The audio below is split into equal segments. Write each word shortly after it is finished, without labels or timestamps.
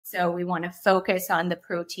So we want to focus on the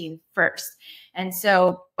protein first. And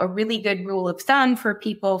so a really good rule of thumb for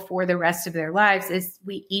people for the rest of their lives is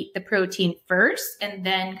we eat the protein first and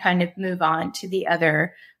then kind of move on to the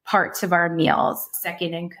other parts of our meals.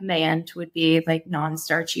 Second in command would be like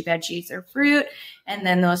non-starchy veggies or fruit. And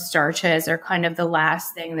then those starches are kind of the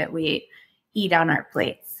last thing that we eat on our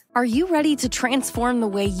plates. Are you ready to transform the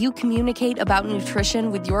way you communicate about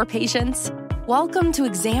nutrition with your patients? Welcome to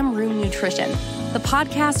Exam Room Nutrition, the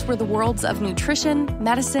podcast where the worlds of nutrition,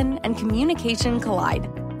 medicine, and communication collide.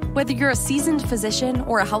 Whether you're a seasoned physician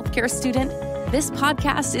or a healthcare student, this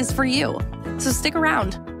podcast is for you. So stick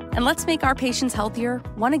around and let's make our patients healthier,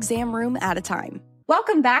 one exam room at a time.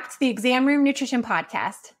 Welcome back to the Exam Room Nutrition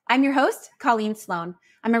Podcast. I'm your host, Colleen Sloan.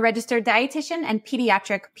 I'm a registered dietitian and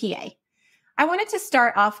pediatric PA. I wanted to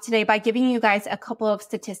start off today by giving you guys a couple of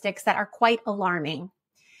statistics that are quite alarming.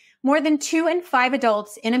 More than 2 in 5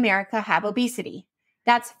 adults in America have obesity.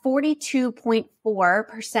 That's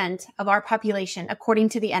 42.4% of our population, according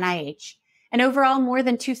to the NIH. And overall, more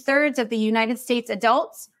than 2/3 of the United States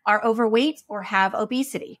adults are overweight or have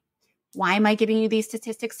obesity. Why am I giving you these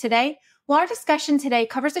statistics today? Well, our discussion today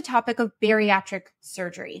covers the topic of bariatric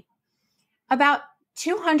surgery. About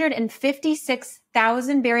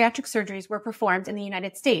 256,000 bariatric surgeries were performed in the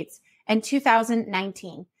United States in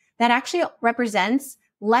 2019. That actually represents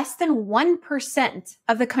less than 1%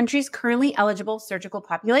 of the country's currently eligible surgical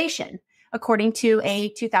population, according to a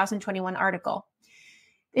 2021 article.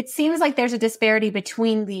 It seems like there's a disparity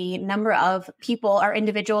between the number of people or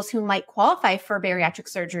individuals who might qualify for bariatric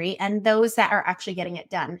surgery and those that are actually getting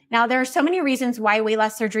it done. Now, there are so many reasons why weight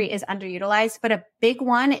loss surgery is underutilized, but a big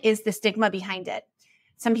one is the stigma behind it.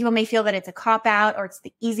 Some people may feel that it's a cop-out or it's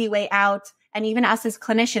the easy way out. And even us as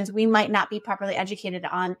clinicians, we might not be properly educated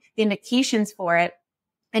on the indications for it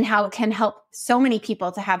and how it can help so many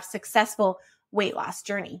people to have successful weight loss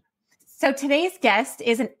journey. So today's guest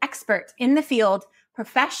is an expert in the field,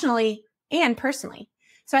 professionally and personally.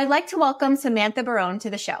 So I'd like to welcome Samantha Barone to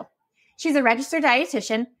the show. She's a registered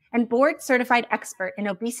dietitian and board certified expert in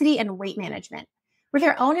obesity and weight management. With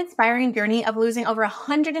her own inspiring journey of losing over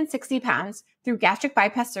 160 pounds through gastric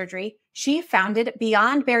bypass surgery, she founded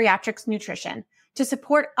Beyond Bariatrics Nutrition to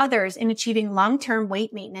support others in achieving long-term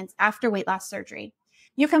weight maintenance after weight loss surgery.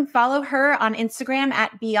 You can follow her on Instagram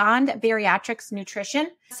at Beyond Bariatrics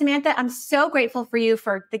Nutrition. Samantha, I'm so grateful for you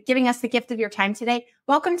for giving us the gift of your time today.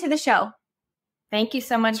 Welcome to the show. Thank you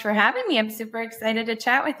so much for having me. I'm super excited to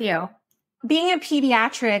chat with you. Being in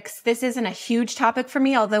pediatrics, this isn't a huge topic for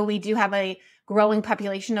me, although we do have a growing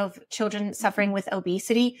population of children suffering with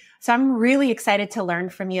obesity. So I'm really excited to learn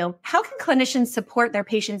from you. How can clinicians support their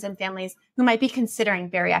patients and families who might be considering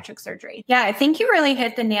bariatric surgery? Yeah, I think you really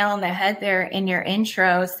hit the nail on the head there in your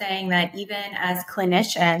intro, saying that even as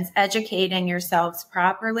clinicians, educating yourselves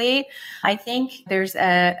properly, I think there's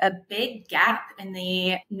a big gap in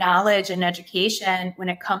the knowledge and education when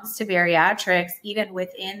it comes to bariatrics, even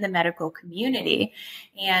within the medical community.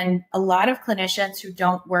 And a lot of clinicians who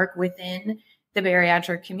don't work within the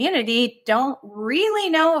bariatric community don't really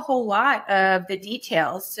know a whole lot of the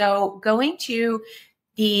details. So going to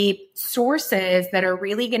the sources that are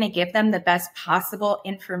really going to give them the best possible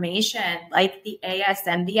information, like the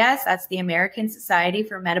ASMBS, that's the American Society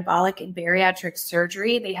for Metabolic and Bariatric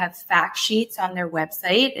Surgery. They have fact sheets on their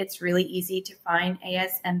website. It's really easy to find,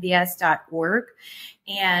 asmbs.org.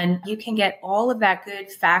 And you can get all of that good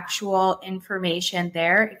factual information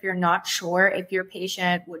there. If you're not sure if your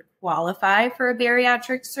patient would qualify for a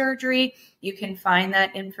bariatric surgery, you can find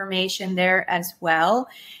that information there as well.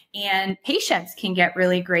 And patients can get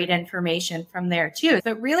really great information from there too.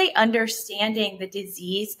 But really understanding the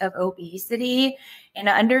disease of obesity and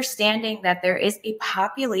understanding that there is a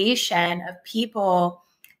population of people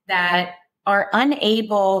that are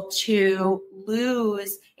unable to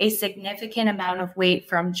lose a significant amount of weight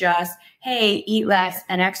from just, hey, eat less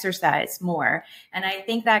and exercise more. And I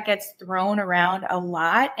think that gets thrown around a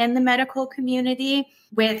lot in the medical community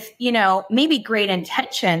with, maybe great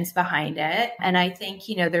intentions behind it. And I think,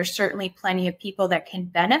 there's certainly plenty of people that can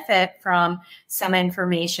benefit from some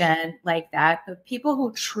information like that. But people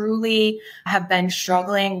who truly have been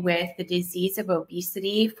struggling with the disease of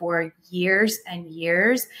obesity for years and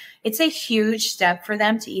years, it's a huge step for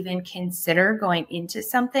them to even consider going into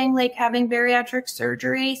something like having bariatric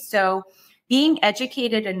surgery. So being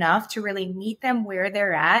educated enough to really meet them where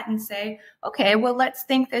they're at and say, okay, well, let's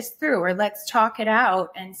think this through, or let's talk it out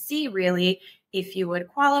and see really if you would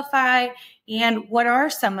qualify and what are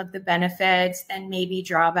some of the benefits and maybe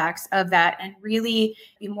drawbacks of that, and really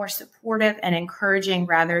be more supportive and encouraging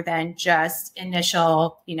rather than just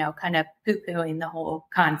initial, kind of poo-pooing the whole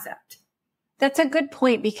concept. That's a good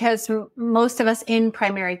point because most of us in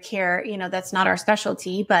primary care, that's not our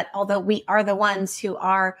specialty, but although we are the ones who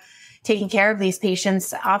are taking care of these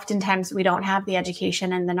patients, oftentimes we don't have the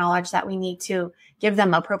education and the knowledge that we need to give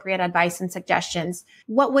them appropriate advice and suggestions.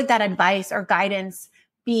 What would that advice or guidance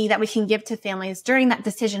be that we can give to families during that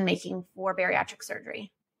decision-making for bariatric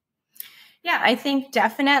surgery? Yeah, I think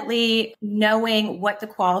definitely knowing what the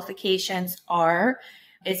qualifications are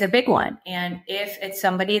is a big one. And if it's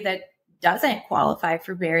somebody that doesn't qualify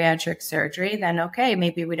for bariatric surgery, then okay,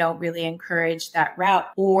 maybe we don't really encourage that route,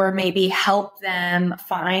 or maybe help them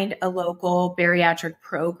find a local bariatric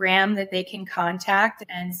program that they can contact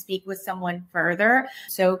and speak with someone further.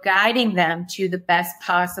 So guiding them to the best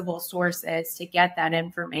possible sources to get that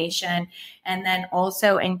information, and then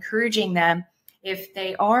also encouraging them if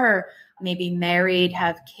they are maybe married,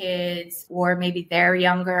 have kids, or maybe they're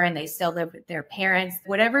younger and they still live with their parents,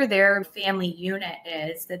 whatever their family unit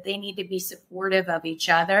is, that they need to be supportive of each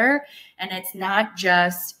other. And it's not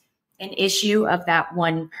just an issue of that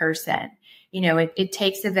one person. It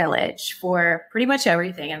takes a village for pretty much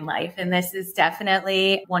everything in life. And this is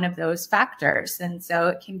definitely one of those factors. And so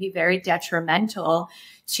it can be very detrimental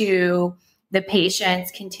to the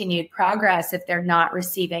patient's continued progress if they're not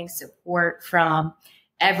receiving support from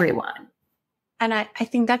everyone. And I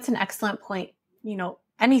think that's an excellent point.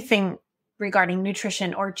 Anything regarding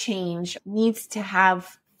nutrition or change needs to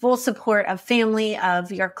have full support of family,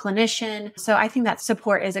 of your clinician. So I think that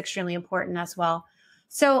support is extremely important as well.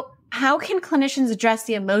 So how can clinicians address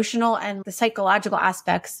the emotional and the psychological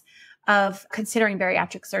aspects of considering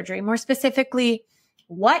bariatric surgery? More specifically,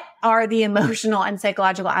 what are the emotional and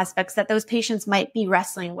psychological aspects that those patients might be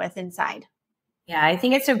wrestling with inside? Yeah, I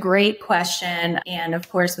think it's a great question. And of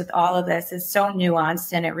course, with all of this, it's so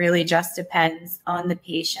nuanced and it really just depends on the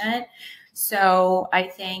patient. So I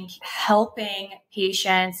think helping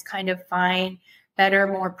patients kind of find better,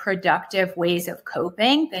 more productive ways of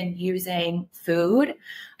coping than using food.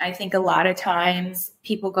 I think a lot of times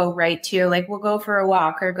people go right to we'll go for a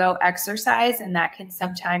walk or go exercise. And that can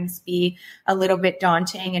sometimes be a little bit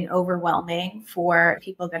daunting and overwhelming for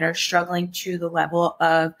people that are struggling to the level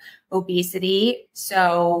of obesity.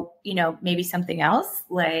 So, maybe something else.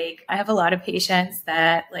 I have a lot of patients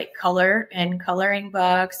that color in coloring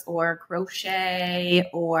books or crochet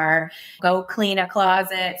or go clean a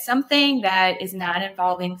closet, something that is not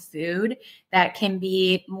involving food that can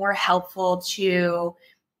be more helpful to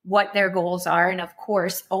what their goals are. And of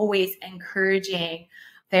course, always encouraging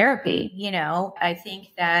therapy. I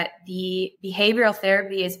think that the behavioral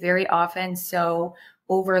therapy is very often so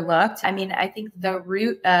overlooked. I think the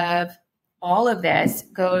root of all of this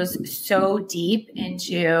goes so deep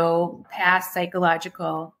into past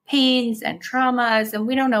psychological pains and traumas, and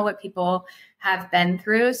we don't know what people have been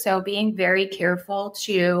through. So being very careful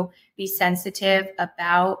to be sensitive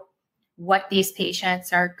about what these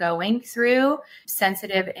patients are going through,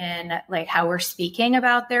 sensitive in how we're speaking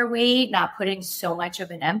about their weight, not putting so much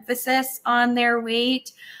of an emphasis on their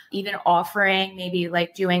weight, even offering maybe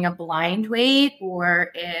doing a blind weight,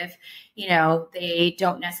 or if, they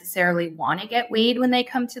don't necessarily want to get weighed when they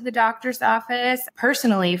come to the doctor's office.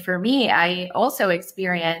 Personally, for me, I also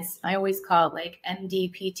experience, I always call it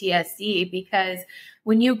MD PTSD, because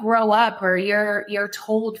when you grow up or you're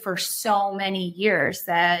told for so many years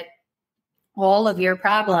that all of your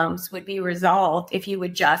problems would be resolved if you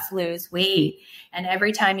would just lose weight. And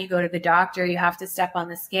every time you go to the doctor, you have to step on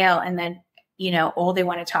the scale. And then, all they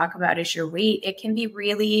want to talk about is your weight. It can be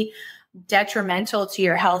really detrimental to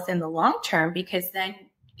your health in the long term, because then,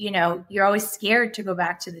 you're always scared to go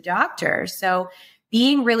back to the doctor. So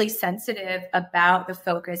being really sensitive about the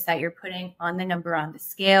focus that you're putting on the number on the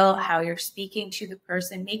scale, how you're speaking to the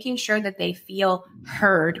person, making sure that they feel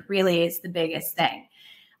heard really is the biggest thing.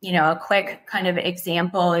 A quick kind of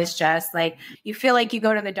example is just you feel like you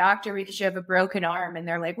go to the doctor because you have a broken arm and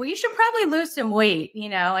they're like, well, you should probably lose some weight,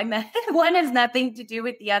 and one has nothing to do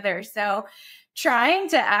with the other. So trying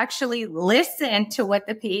to actually listen to what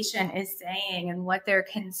the patient is saying and what their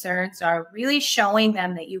concerns are, really showing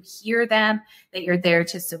them that you hear them, that you're there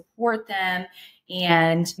to support them,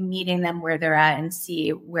 and meeting them where they're at and see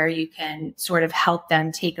where you can sort of help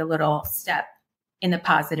them take a little step in the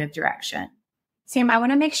positive direction. Sam, I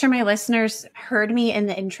want to make sure my listeners heard me in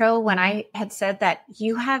the intro when I had said that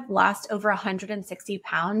you have lost over 160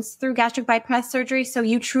 pounds through gastric bypass surgery. So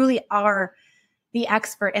you truly are the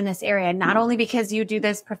expert in this area, not only because you do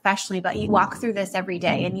this professionally, but you walk through this every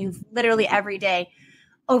day, and you've literally every day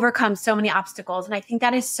overcome so many obstacles. And I think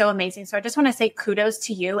that is so amazing. So I just want to say kudos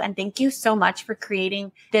to you, and thank you so much for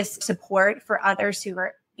creating this support for others who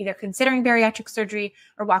are either considering bariatric surgery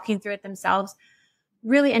or walking through it themselves.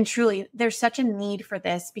 really and truly, there's such a need for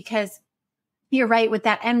this because you're right with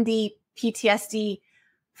that MD PTSD.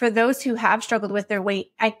 For those who have struggled with their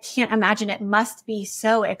weight, I can't imagine it must be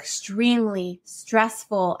so extremely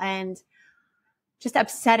stressful and just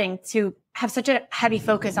upsetting to have such a heavy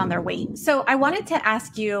focus on their weight. So I wanted to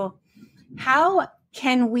ask you, how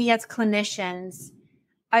can we as clinicians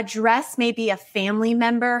address maybe a family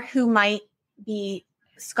member who might be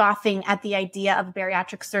scoffing at the idea of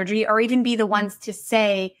bariatric surgery, or even be the ones to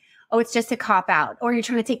say, oh, it's just a cop out, or you're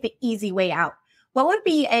trying to take the easy way out? What would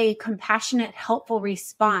be a compassionate, helpful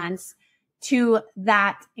response to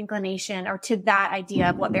that inclination or to that idea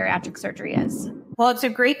of what bariatric surgery is? Well, it's a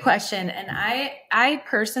great question. And I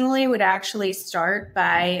personally would actually start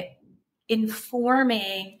by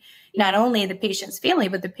informing not only the patient's family,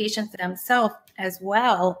 but the patients themselves as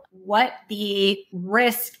well, what the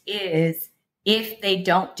risk is if they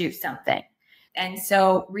don't do something. And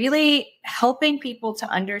so really helping people to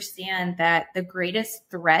understand that the greatest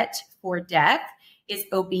threat for death is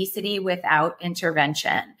obesity without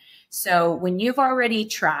intervention. So when you've already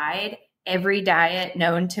tried every diet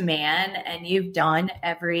known to man and you've done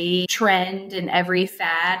every trend and every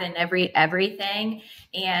fad and everything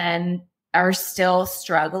and are still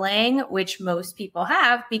struggling, which most people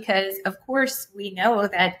have, because of course we know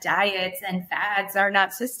that diets and fads are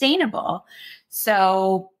not sustainable.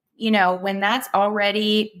 So, when that's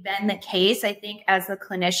already been the case, I think as a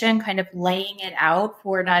clinician, kind of laying it out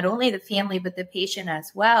for not only the family, but the patient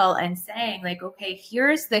as well, and saying like, okay,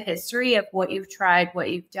 here's the history of what you've tried,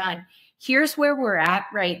 what you've done. Here's where we're at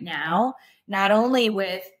right now, not only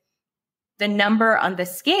with the number on the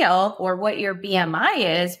scale or what your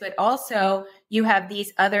BMI is, but also you have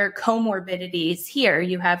these other comorbidities here.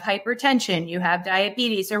 You have hypertension, you have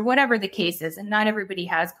diabetes, or whatever the case is. And not everybody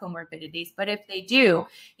has comorbidities, but if they do,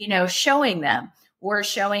 showing them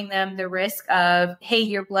the risk of, hey,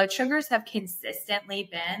 your blood sugars have consistently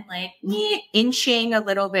been like inching a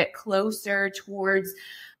little bit closer towards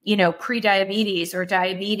pre-diabetes or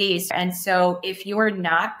diabetes. And so if you're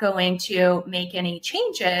not going to make any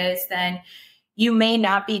changes, then you may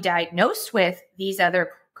not be diagnosed with these other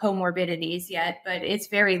comorbidities yet, but it's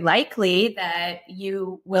very likely that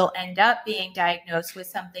you will end up being diagnosed with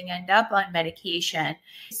something, end up on medication.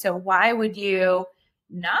 So why would you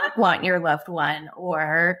not want your loved one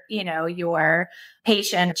or, your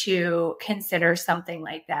patient to consider something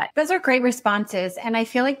like that? Those are great responses. And I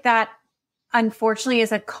feel like that unfortunately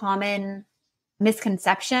is a common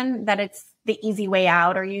misconception that it's the easy way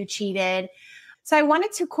out or you cheated. So I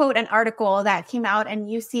wanted to quote an article that came out in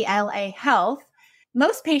UCLA Health.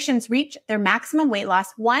 Most patients reach their maximum weight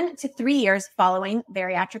loss 1 to 3 years following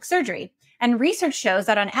bariatric surgery. And research shows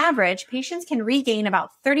that on average, patients can regain about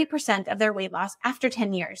 30% of their weight loss after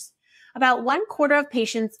 10 years. About 1/4 of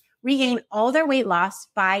patients regain all their weight loss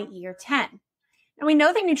by year 10. And we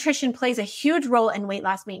know that nutrition plays a huge role in weight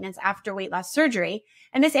loss maintenance after weight loss surgery.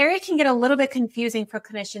 And this area can get a little bit confusing for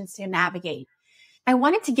clinicians to navigate. I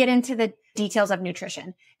wanted to get into the details of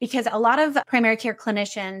nutrition because a lot of primary care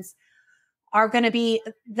clinicians are going to be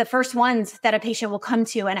the first ones that a patient will come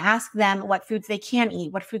to and ask them what foods they can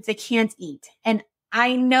eat, what foods they can't eat. And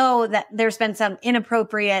I know that there's been some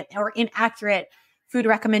inappropriate or inaccurate food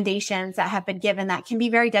recommendations that have been given that can be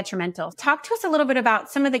very detrimental. Talk to us a little bit about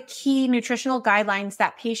some of the key nutritional guidelines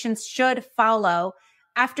that patients should follow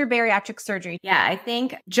after bariatric surgery. Yeah, I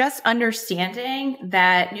think just understanding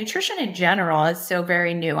that nutrition in general is so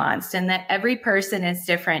very nuanced and that every person is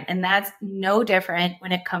different. And that's no different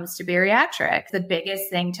when it comes to bariatric. The biggest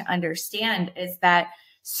thing to understand is that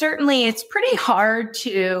certainly it's pretty hard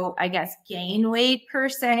to, gain weight per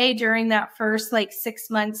se during that first 6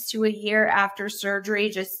 months to a year after surgery,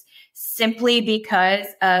 just simply because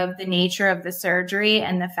of the nature of the surgery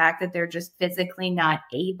and the fact that they're just physically not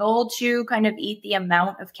able to kind of eat the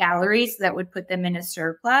amount of calories that would put them in a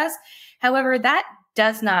surplus. However, that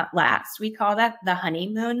does not last. We call that the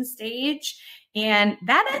honeymoon stage. And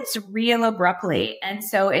that ends real abruptly. And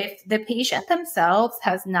so if the patient themselves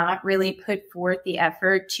has not really put forth the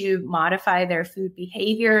effort to modify their food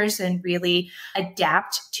behaviors and really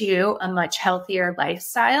adapt to a much healthier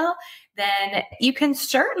lifestyle, then you can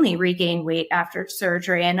certainly regain weight after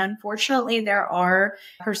surgery. And unfortunately, there are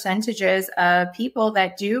percentages of people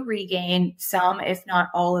that do regain some, if not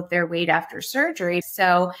all of their weight after surgery.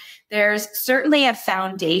 So there's certainly a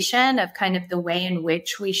foundation of kind of the way in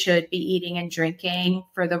which we should be eating and drinking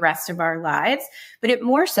for the rest of our lives. But it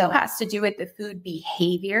more so has to do with the food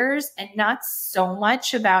behaviors and not so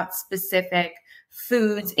much about specific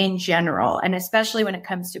foods in general. And especially when it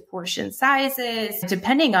comes to portion sizes,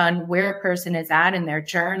 depending on where a person is at in their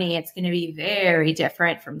journey, it's going to be very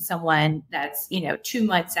different from someone that's, 2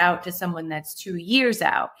 months out to someone that's 2 years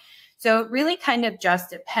out. So it really kind of just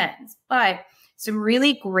depends. But some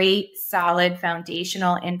really great, solid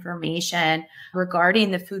foundational information regarding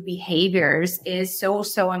the food behaviors is so,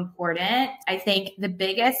 so important. I think the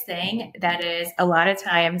biggest thing that is a lot of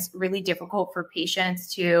times really difficult for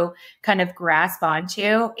patients to kind of grasp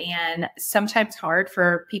onto, and sometimes hard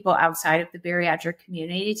for people outside of the bariatric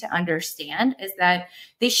community to understand, is that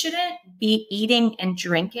they shouldn't be eating and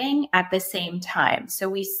drinking at the same time. So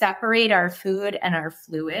we separate our food and our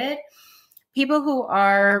fluid. People who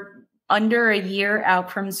are under a year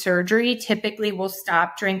out from surgery typically will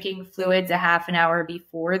stop drinking fluids a half an hour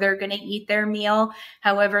before they're going to eat their meal.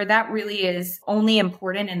 However, that really is only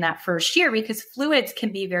important in that first year because fluids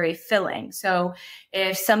can be very filling. So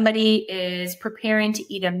if somebody is preparing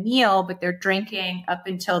to eat a meal, but they're drinking up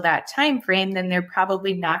until that time frame, then they're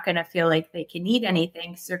probably not going to feel like they can eat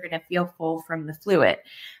anything because they're going to feel full from the fluid.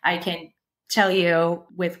 I can tell you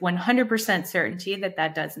with 100% certainty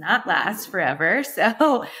that does not last forever.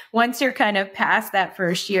 So once you're kind of past that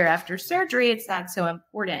first year after surgery, it's not so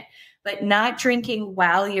important. But not drinking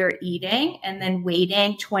while you're eating and then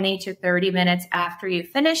waiting 20 to 30 minutes after you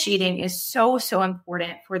finish eating is so, so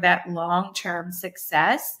important for that long-term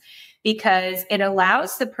success, because it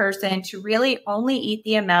allows the person to really only eat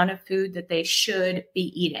the amount of food that they should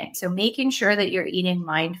be eating. So making sure that you're eating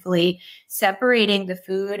mindfully, separating the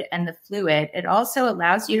food and the fluid, it also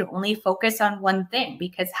allows you to only focus on one thing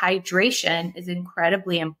because hydration is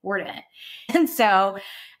incredibly important. And so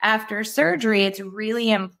after surgery, it's really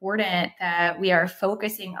important that we are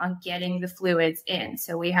focusing on getting the fluids in.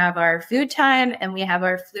 So we have our food time and we have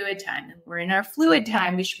our fluid time. And we're in our fluid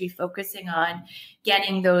time, we should be focusing on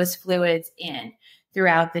getting those fluids in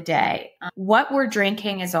throughout the day. What we're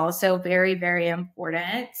drinking is also very, very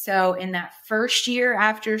important. So in that first year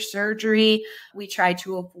after surgery, we try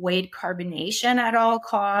to avoid carbonation at all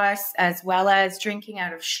costs, as well as drinking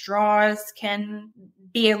out of straws can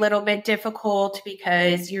be a little bit difficult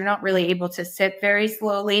because you're not really able to sip very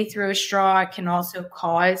slowly through a straw. It can also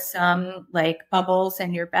cause some bubbles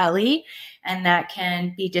in your belly, and that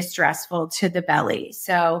can be distressful to the belly.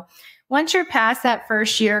 So once you're past that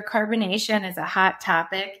first year, carbonation is a hot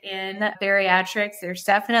topic in bariatrics. There's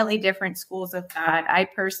definitely different schools of thought. I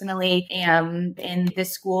personally am in the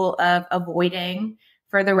school of avoiding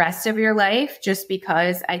for the rest of your life, just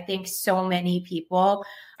because I think so many people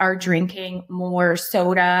are drinking more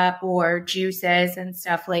soda or juices and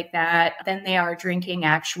stuff like that than they are drinking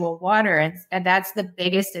actual water. And that's the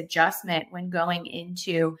biggest adjustment when going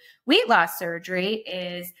into weight loss surgery,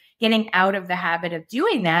 is getting out of the habit of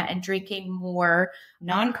doing that and drinking more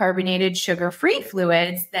non-carbonated sugar-free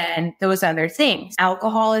fluids than those other things.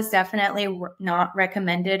 Alcohol is definitely not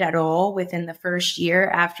recommended at all within the first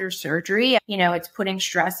year after surgery. It's putting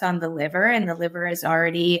stress on the liver, and the liver is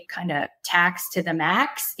already kind of taxed to the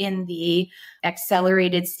max in the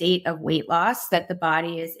accelerated state of weight loss that the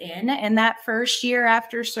body is in that first year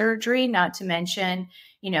after surgery, not to mention,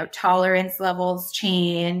 tolerance levels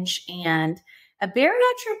change, and a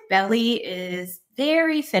bariatric belly is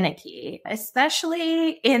very finicky,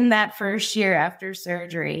 especially in that first year after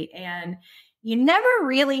surgery. And you never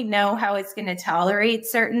really know how it's going to tolerate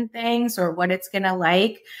certain things or what it's going to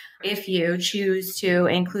like. If you choose to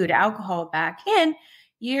include alcohol back in,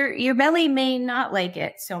 your belly may not like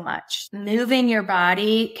it so much. Moving your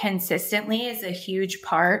body consistently is a huge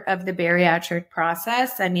part of the bariatric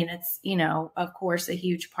process. I mean, it's, of course, a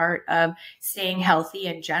huge part of staying healthy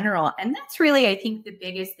in general. And that's really, I think, the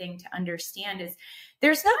biggest thing to understand is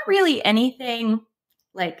there's not really anything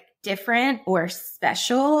different or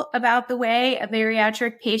special about the way a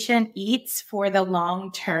bariatric patient eats for the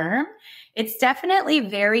long term. It's definitely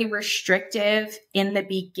very restrictive in the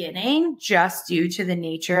beginning, just due to the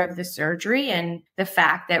nature of the surgery and the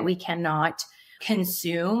fact that we cannot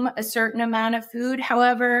consume a certain amount of food.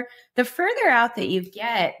 However, the further out that you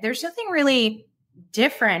get, there's nothing really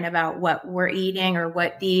different about what we're eating or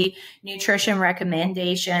what the nutrition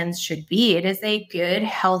recommendations should be. It is a good,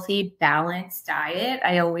 healthy, balanced diet.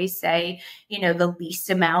 I always say, the least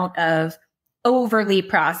amount of overly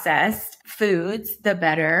processed foods, the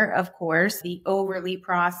better, of course. The overly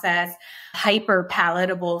processed, hyper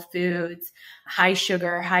palatable foods, high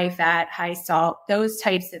sugar, high fat, high salt, those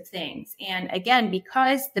types of things. And again,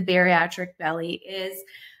 because the bariatric belly is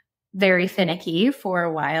very finicky for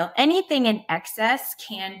a while, anything in excess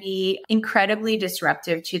can be incredibly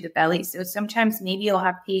disruptive to the belly. So sometimes maybe you'll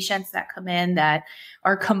have patients that come in that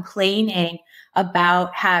are complaining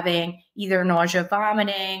about having either nausea,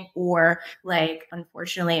 vomiting, or like,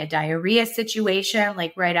 unfortunately, a diarrhea situation,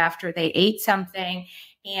 like right after they ate something.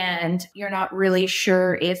 And you're not really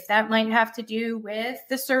sure if that might have to do with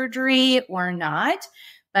the surgery or not.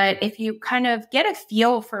 But if you kind of get a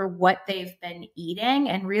feel for what they've been eating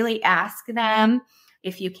and really ask them,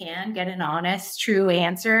 if you can get an honest, true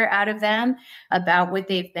answer out of them about what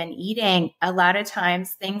they've been eating, a lot of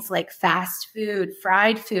times things like fast food,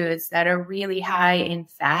 fried foods that are really high in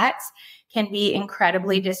fats can be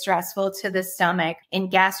incredibly distressful to the stomach. In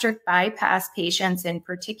gastric bypass patients in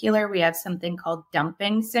particular, we have something called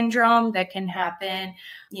dumping syndrome that can happen.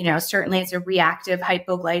 Certainly it's a reactive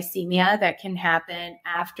hypoglycemia that can happen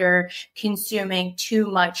after consuming too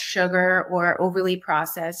much sugar or overly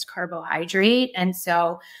processed carbohydrate. And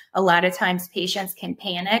so a lot of times patients can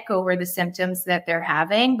panic over the symptoms that they're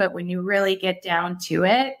having, but when you really get down to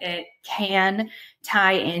it, it can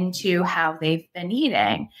tie into how they've been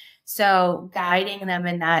eating. So guiding them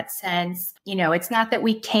in that sense, it's not that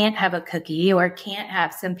we can't have a cookie or can't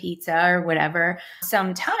have some pizza or whatever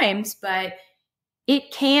sometimes, but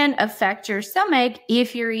it can affect your stomach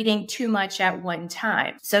if you're eating too much at one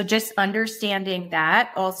time. So just understanding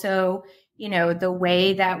that. Also, the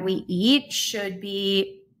way that we eat should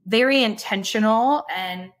be very intentional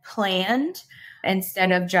and planned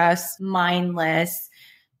instead of just mindless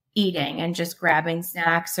eating and just grabbing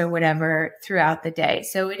snacks or whatever throughout the day.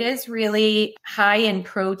 So it is really high in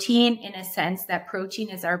protein in a sense that protein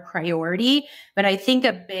is our priority. But I think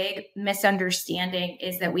a big misunderstanding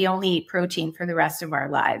is that we only eat protein for the rest of our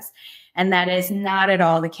lives. And that is not at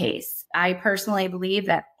all the case. I personally believe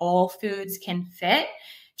that all foods can fit,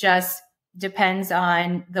 just depends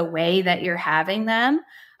on the way that you're having them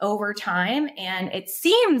over time. And it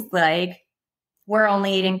seems like we're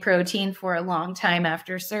only eating protein for a long time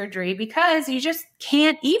after surgery because you just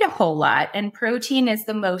can't eat a whole lot. And protein is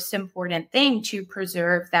the most important thing to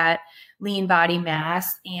preserve that lean body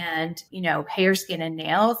mass and, hair, skin, and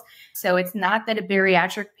nails. So it's not that a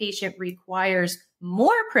bariatric patient requires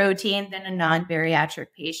more protein than a non-bariatric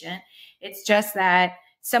patient. It's just that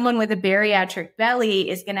someone with a bariatric belly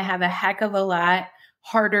is going to have a heck of a lot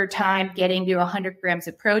harder time getting to 100 grams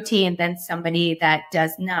of protein than somebody that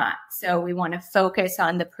does not. So we want to focus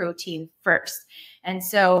on the protein first. And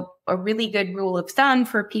so a really good rule of thumb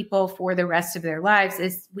for people for the rest of their lives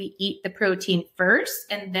is we eat the protein first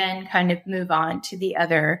and then kind of move on to the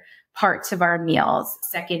other parts of our meals.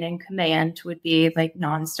 Second in command would be like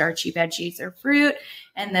non-starchy veggies or fruit.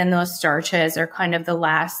 And then those starches are kind of the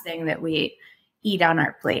last thing that we eat on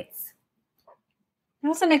our plates. That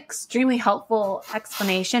was an extremely helpful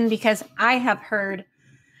explanation because I have heard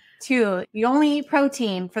too, you only eat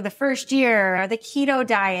protein for the first year or the keto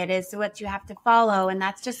diet is what you have to follow. And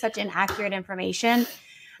that's just such inaccurate information.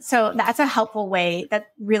 So that's a helpful way that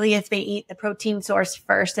really if they eat the protein source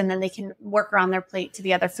first and then they can work around their plate to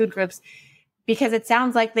the other food groups, because it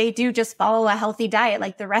sounds like they do just follow a healthy diet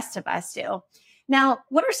like the rest of us do. Now,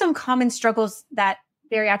 what are some common struggles that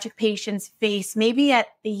bariatric patients face maybe at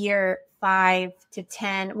the year 5 to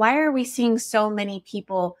 10? Why are we seeing so many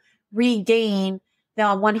people regain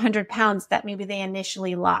the 100 pounds that maybe they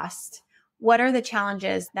initially lost? What are the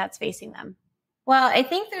challenges that's facing them? Well, I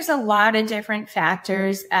think there's a lot of different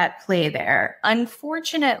factors at play there.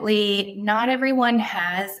 Unfortunately, not everyone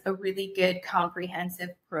has a really good comprehensive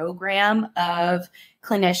program of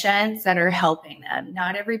clinicians that are helping them.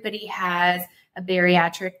 Not everybody has a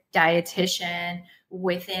bariatric dietitian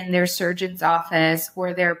within their surgeon's office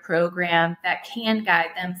or their program that can guide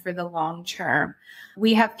them for the long term.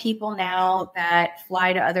 We have people now that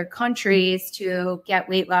fly to other countries to get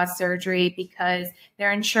weight loss surgery because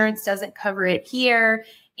their insurance doesn't cover it here,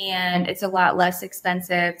 and it's a lot less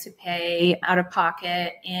expensive to pay out of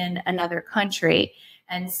pocket in another country.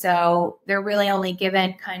 And so they're really only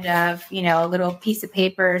given kind of, a little piece of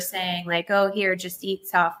paper saying like, oh, here, just eat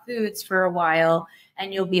soft foods for a while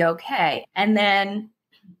and you'll be okay. And then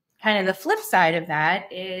kind of the flip side of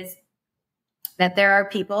that is that there are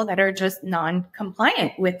people that are just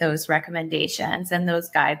non-compliant with those recommendations and those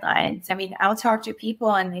guidelines. I mean, I'll talk to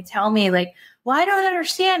people and they tell me like, well, I don't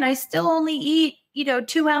understand. I still only eat,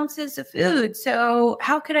 2 ounces of food. So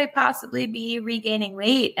how could I possibly be regaining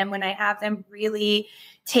weight? And when I have them really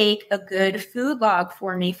take a good food log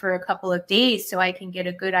for me for a couple of days so I can get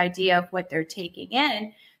a good idea of what they're taking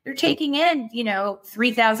in,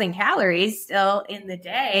 3,000 calories still in the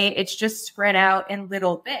day. It's just spread out in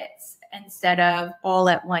little bits instead of all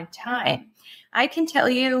at one time. I can tell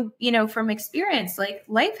you, from experience, like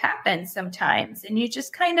life happens sometimes and you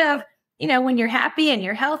just kind of, when you're happy and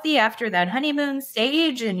you're healthy after that honeymoon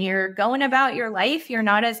stage and you're going about your life, you're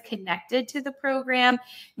not as connected to the program.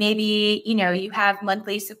 Maybe, you have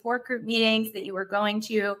monthly support group meetings that you were going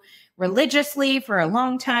to religiously for a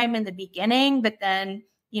long time in the beginning, but then,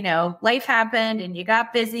 life happened and you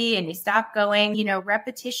got busy and you stopped going.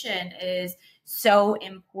 Repetition is so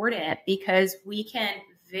important because we can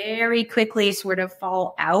very quickly sort of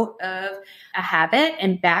fall out of a habit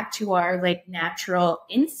and back to our natural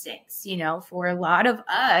instincts. For a lot of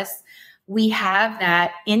us, we have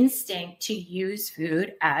that instinct to use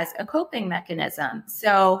food as a coping mechanism.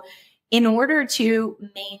 So in order to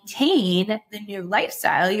maintain the new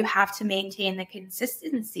lifestyle, you have to maintain the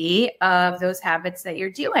consistency of those habits that you're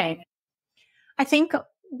doing. I think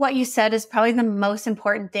what you said is probably the most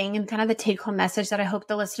important thing, and kind of the take-home message that I hope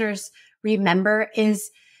the listeners remember is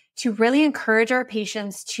to really encourage our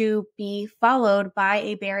patients to be followed by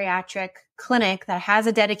a bariatric clinic that has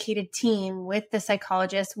a dedicated team with the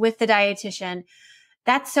psychologist, with the dietitian.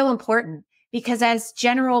 That's so important because as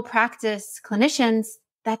general practice clinicians,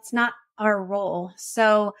 that's not our role.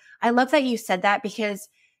 So I love that you said that because,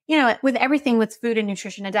 with everything with food and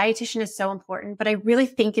nutrition, a dietitian is so important. But I really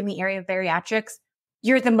think in the area of bariatrics,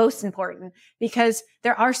 you're the most important because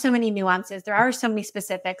there are so many nuances. There are so many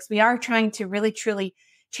specifics. We are trying to really, truly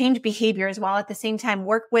change behaviors while at the same time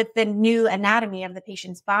work with the new anatomy of the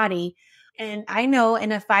patient's body. And I know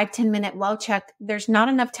in a 5-10 minute well check, there's not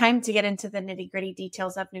enough time to get into the nitty gritty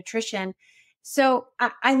details of nutrition. So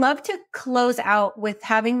I love to close out with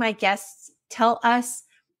having my guests tell us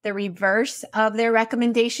the reverse of their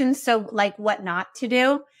recommendations. So what not to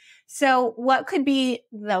do. So what could be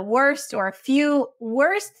the worst or a few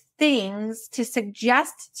worst things to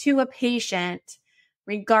suggest to a patient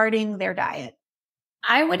regarding their diet?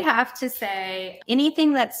 I would have to say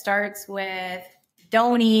anything that starts with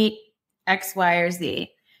don't eat X, Y, or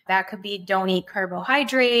Z. That could be don't eat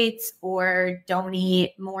carbohydrates or don't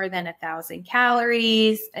eat more than 1,000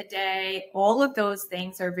 calories a day. All of those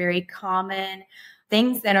things are very common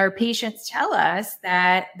things that our patients tell us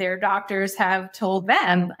that their doctors have told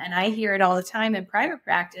them. And I hear it all the time in private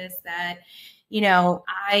practice that,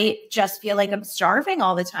 I just feel like I'm starving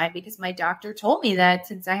all the time because my doctor told me that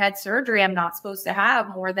since I had surgery, I'm not supposed to have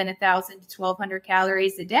more than 1,000 to 1,200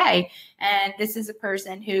 calories a day. And this is a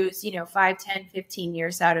person who's, 5, 10, 15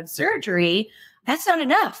 years out of surgery. That's not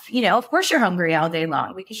enough. Of course you're hungry all day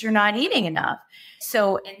long because you're not eating enough.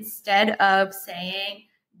 So instead of saying,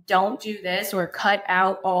 don't do this or cut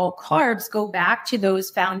out all carbs, go back to those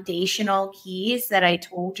foundational keys that I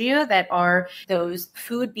told you that are those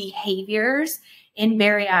food behaviors in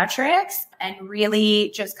bariatrics and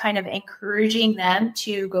really just kind of encouraging them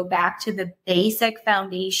to go back to the basic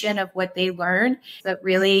foundation of what they learned, but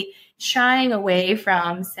really shying away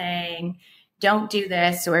from saying, don't do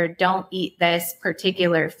this or don't eat this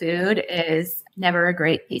particular food is never a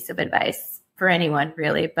great piece of advice for anyone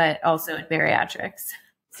really, but also in bariatrics.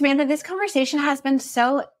 Samantha, this conversation has been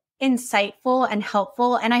so insightful and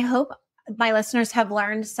helpful, and I hope my listeners have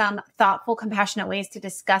learned some thoughtful, compassionate ways to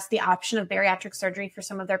discuss the option of bariatric surgery for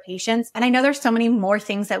some of their patients. And I know there's so many more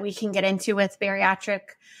things that we can get into with bariatric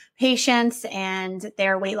patients and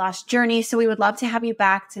their weight loss journey. So we would love to have you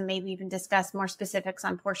back to maybe even discuss more specifics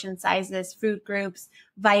on portion sizes, food groups,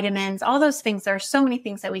 vitamins, all those things. There are so many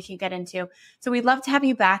things that we can get into. So we'd love to have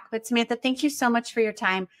you back. But Samantha, thank you so much for your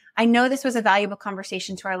time. I know this was a valuable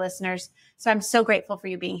conversation to our listeners. So I'm so grateful for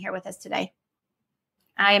you being here with us today.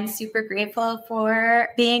 I am super grateful for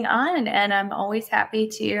being on, and I'm always happy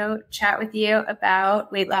to chat with you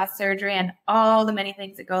about weight loss surgery and all the many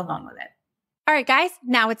things that go along with it. All right, guys,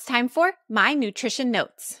 now it's time for my nutrition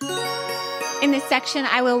notes. In this section,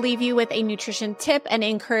 I will leave you with a nutrition tip, an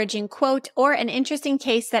encouraging quote, or an interesting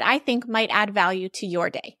case that I think might add value to your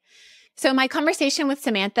day. So my conversation with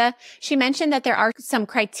Samantha, she mentioned that there are some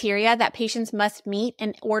criteria that patients must meet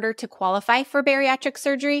in order to qualify for bariatric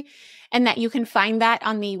surgery, and that you can find that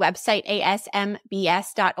on the website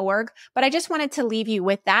asmbs.org. But I just wanted to leave you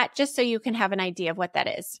with that just so you can have an idea of what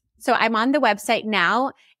that is. So I'm on the website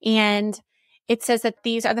now, and it says that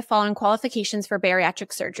these are the following qualifications for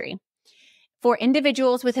bariatric surgery. For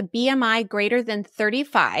individuals with a BMI greater than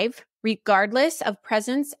 35, regardless of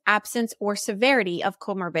presence, absence, or severity of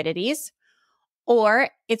comorbidities, or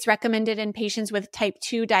it's recommended in patients with type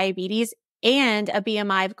 2 diabetes and a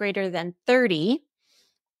BMI of greater than 30,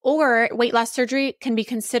 or weight loss surgery can be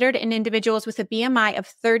considered in individuals with a BMI of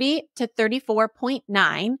 30 to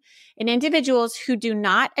 34.9, in individuals who do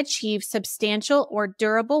not achieve substantial or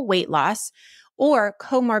durable weight loss or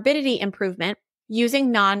comorbidity improvement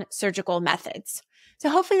using non-surgical methods. So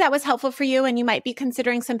hopefully that was helpful for you, and you might be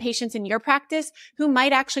considering some patients in your practice who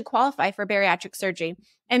might actually qualify for bariatric surgery,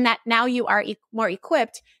 and that now you are more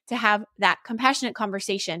equipped to have that compassionate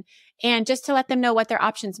conversation and just to let them know what their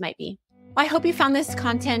options might be. Well, I hope you found this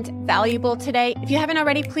content valuable today. If you haven't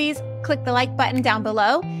already, please click the like button down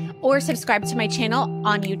below or subscribe to my channel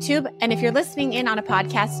on YouTube. And if you're listening in on a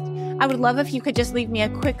podcast, I would love if you could just leave me a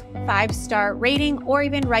quick 5-star rating or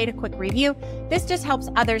even write a quick review. This just helps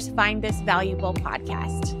others find this valuable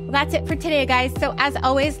podcast. Well, that's it for today, guys. So as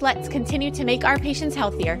always, let's continue to make our patients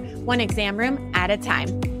healthier, one exam room at a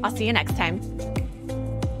time. I'll see you next time.